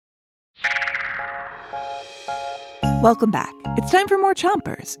Welcome back. It's time for more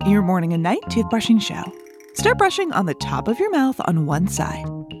Chompers, your morning and night toothbrushing show. Start brushing on the top of your mouth on one side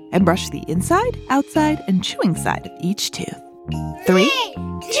and brush the inside, outside, and chewing side of each tooth. 3,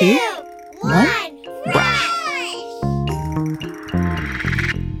 2, 1, brush.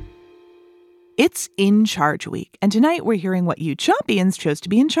 It's In Charge Week, and tonight we're hearing what you Chompions chose to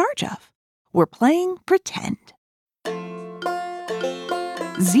be in charge of. We're playing Pretend.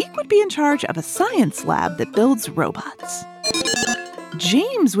 Zeke would be in charge of a science lab that builds robots.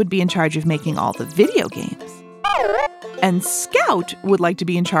 James would be in charge of making all the video games. And Scout would like to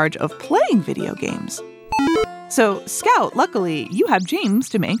be in charge of playing video games. So, Scout, luckily, you have James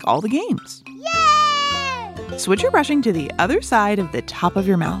to make all the games. Yay! Switch your brushing to the other side of the top of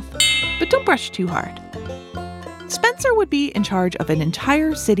your mouth, but don't brush too hard. Spencer would be in charge of an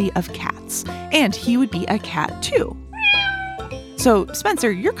entire city of cats, and he would be a cat too. So,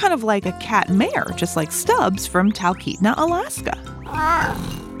 Spencer, you're kind of like a cat mayor, just like Stubbs from Talkeetna, Alaska.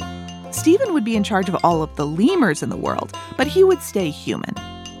 Stephen would be in charge of all of the lemurs in the world, but he would stay human.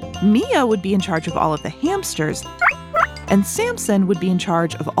 Mia would be in charge of all of the hamsters, and Samson would be in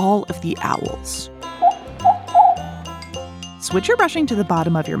charge of all of the owls. Switch your brushing to the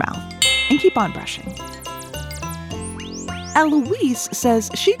bottom of your mouth and keep on brushing. Eloise says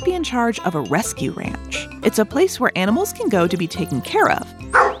she'd be in charge of a rescue ranch. It's a place where animals can go to be taken care of.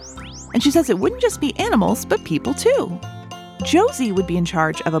 And she says it wouldn't just be animals, but people too. Josie would be in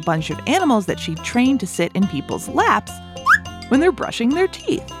charge of a bunch of animals that she'd trained to sit in people's laps when they're brushing their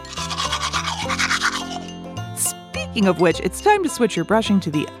teeth. Speaking of which, it's time to switch your brushing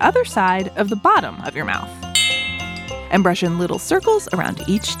to the other side of the bottom of your mouth and brush in little circles around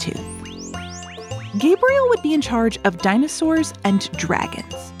each tooth. Gabriel would be in charge of dinosaurs and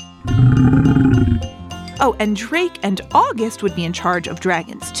dragons. Oh, and Drake and August would be in charge of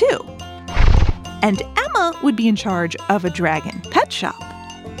dragons too. And Emma would be in charge of a dragon pet shop.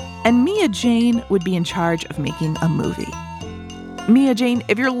 And Mia Jane would be in charge of making a movie. Mia Jane,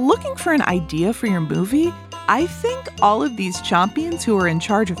 if you're looking for an idea for your movie, I think all of these Chompions who are in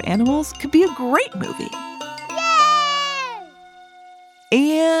charge of animals could be a great movie. Yay!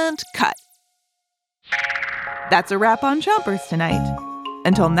 And cut. That's a wrap on Chompers tonight.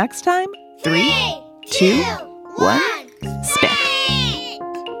 Until next time, 3, 2, 1, spit.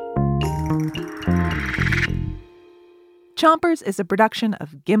 Chompers is a production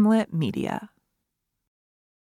of Gimlet Media.